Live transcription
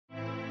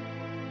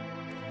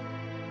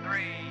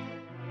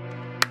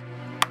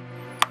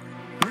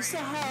It's the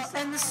hard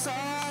and the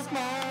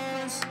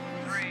sophomores.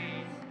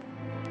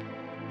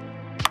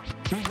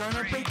 We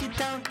gonna break it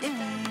down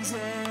easy.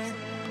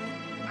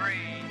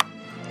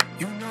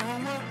 You know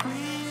what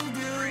we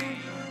do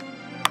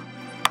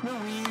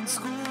when we in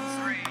school.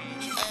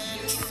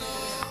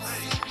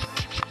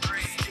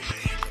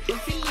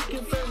 If you're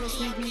looking for us,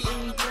 we be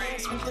in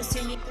class with the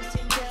senior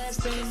class,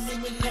 band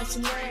and we're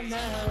passing right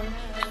now.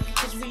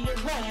 Cause we are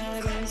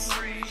riders,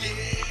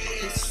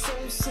 it's so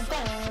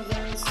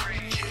survivors.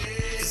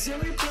 Cause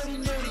everybody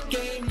know the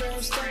game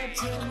don't stop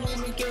till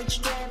when we get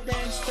strapped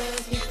and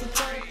stuck with the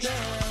top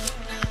now.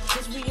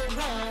 Cause we are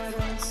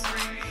riders,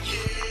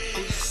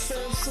 it's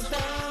so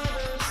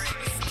survivors.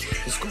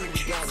 The school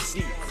we gotta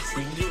see,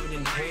 we living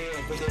in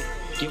hell, but they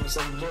give us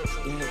some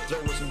look and they throw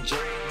us in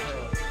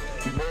jail.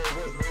 More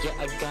work, yeah,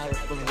 I got it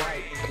from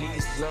right.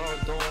 Please, Lord,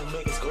 don't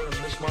make us go to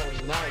Mishmar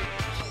tonight.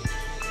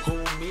 Who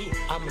me?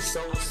 I'm a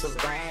soul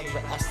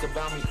survivor. Ask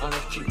about me on the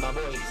street, my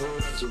boy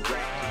Hood is a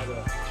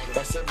rider.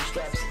 Got 7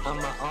 straps on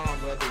my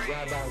arm, where the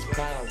rabbi's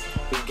proud.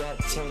 We got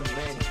 10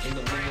 men, and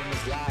the minimum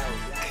is loud.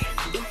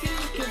 If you're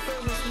looking for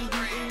us, we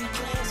be in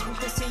class with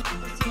the same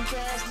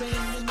class,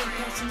 band and we're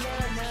passing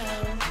right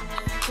now.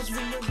 Cause we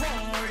are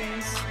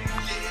riders,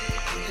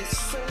 it's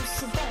so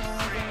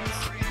survivors.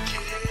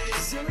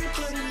 Cause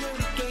everybody know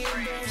the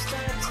game don't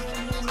stop till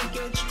when we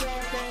get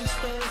strapped and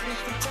stuck with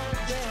the top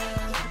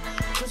down.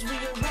 Cause we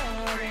are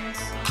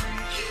riders,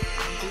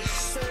 it's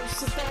so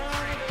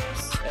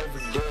survivors.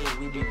 Every day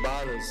we be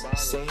ballers.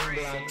 Same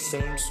block,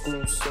 same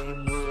school,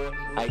 same rule.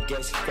 I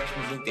guess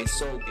freshmen think they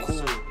so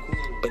cool,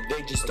 but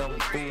they just dumb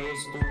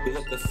fools. We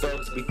let the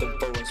thugs beat them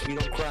for us. We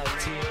don't cry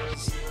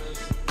tears.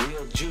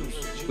 Real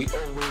juice, we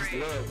always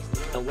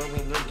love. And when we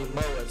learn to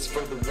mow, it's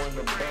for the one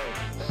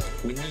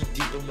above. We need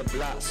deep in the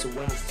block, so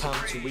when it's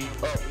time to read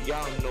up,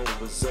 y'all know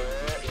what's up.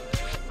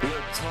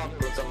 Real talk,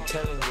 but I'm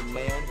telling you,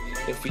 man,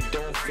 if we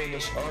don't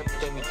finish up,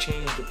 then we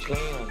change the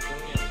plan.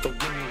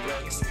 Forgive me,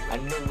 Rex, I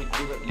know we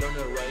didn't learn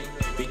it right.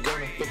 We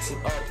gonna fix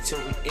it up till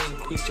we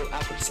increase your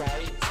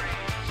appetite.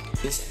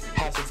 This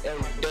happens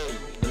every day,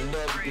 and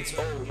never gets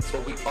old,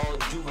 but we all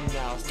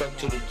juvenile, stuck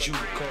to the Jew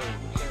code.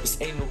 This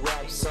ain't a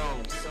rap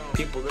song,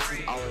 people, this is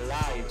our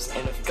lives,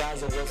 and if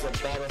Gaza was a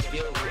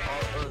battlefield, we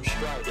all earn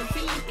stripes. If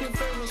you're looking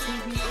for us, we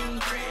be in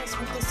class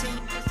with the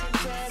same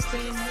class,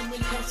 band and we're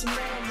passing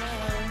right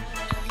now.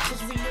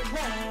 Cause we are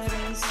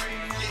riders,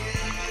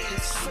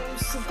 it's so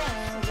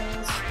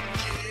survivors.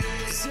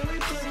 Cause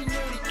everybody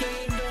know the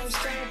game don't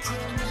stop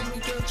till when we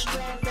get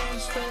strapped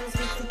and stuck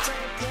with the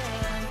top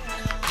down.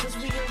 Cause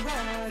we are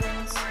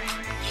riders,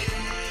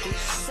 it's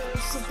so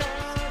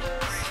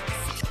survivors.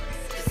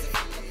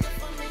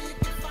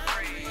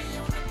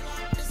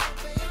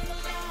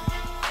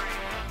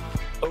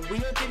 A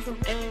real thing from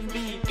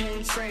MB,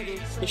 pen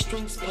sighted, the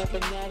strings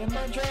popping out of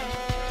my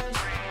drawers.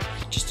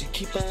 Just to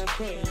keep on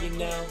praying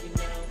now.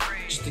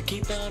 Just to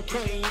keep on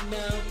praying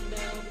now.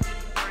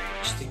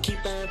 Just to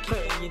keep on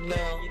praying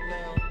now.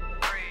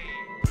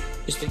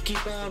 Just to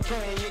keep on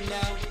praying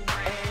now.